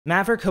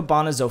Maverick,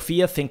 Hibana,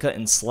 Zofia, Finka,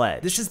 and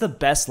Sledge. This is the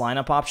best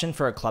lineup option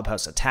for a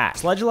Clubhouse attack.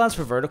 Sledge allows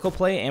for vertical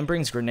play and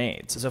brings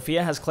grenades.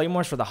 Zofia has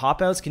claymores for the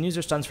hopouts, can use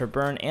her stuns for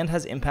burn, and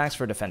has impacts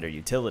for defender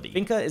utility.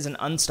 Finka is an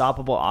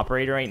unstoppable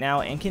operator right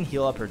now and can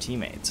heal up her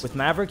teammates. With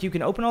Maverick, you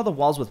can open all the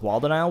walls with wall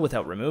denial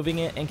without removing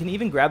it, and can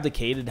even grab the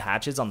gated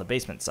hatches on the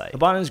basement site.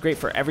 Hibana is great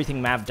for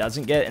everything Mav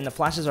doesn't get, and the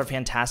flashes are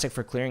fantastic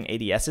for clearing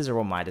ADSs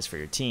or Midas for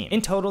your team.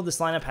 In total, this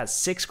lineup has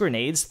 6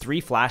 grenades,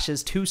 3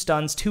 flashes, 2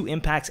 stuns, 2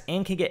 impacts,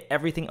 and can get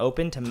everything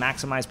open to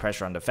maximize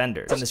pressure on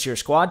defenders. Send this to your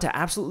squad to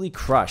absolutely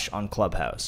crush on Clubhouse.